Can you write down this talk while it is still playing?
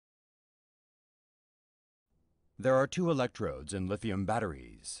There are two electrodes in lithium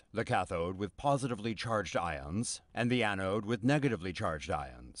batteries, the cathode with positively charged ions and the anode with negatively charged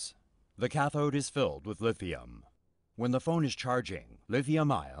ions. The cathode is filled with lithium. When the phone is charging,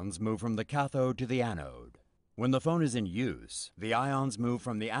 lithium ions move from the cathode to the anode. When the phone is in use, the ions move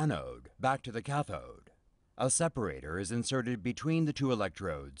from the anode back to the cathode. A separator is inserted between the two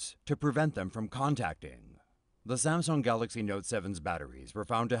electrodes to prevent them from contacting. The Samsung Galaxy Note 7's batteries were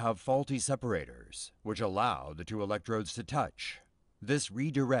found to have faulty separators, which allow the two electrodes to touch. This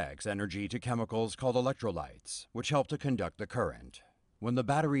redirects energy to chemicals called electrolytes, which help to conduct the current. When the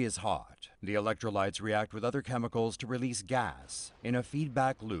battery is hot, the electrolytes react with other chemicals to release gas in a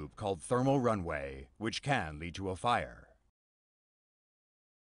feedback loop called thermal runaway, which can lead to a fire.